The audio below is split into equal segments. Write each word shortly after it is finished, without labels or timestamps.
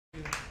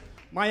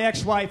My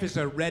ex-wife is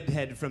a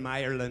redhead from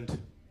Ireland.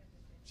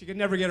 She could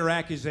never get her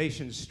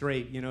accusations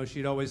straight, you know.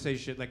 She'd always say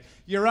shit like,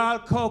 "You're all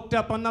coked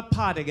up on the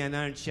pot again,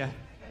 aren't you?"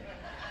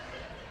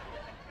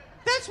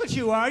 That's what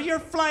you are. You're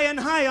flying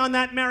high on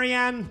that,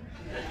 Marianne.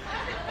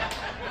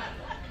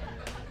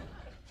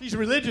 She's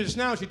religious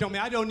now. She told me,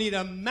 "I don't need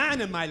a man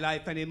in my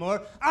life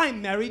anymore.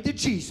 I'm married to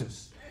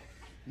Jesus.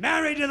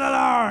 Married to the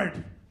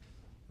Lord."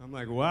 I'm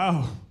like,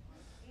 wow.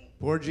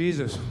 Poor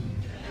Jesus.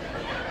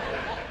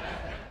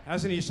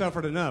 Hasn't he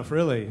suffered enough,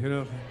 really? You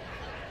know,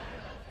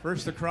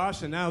 first the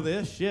cross and now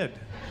this shit.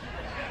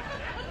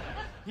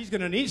 He's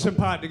gonna need some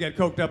pot to get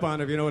coked up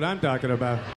on, if you know what I'm talking about.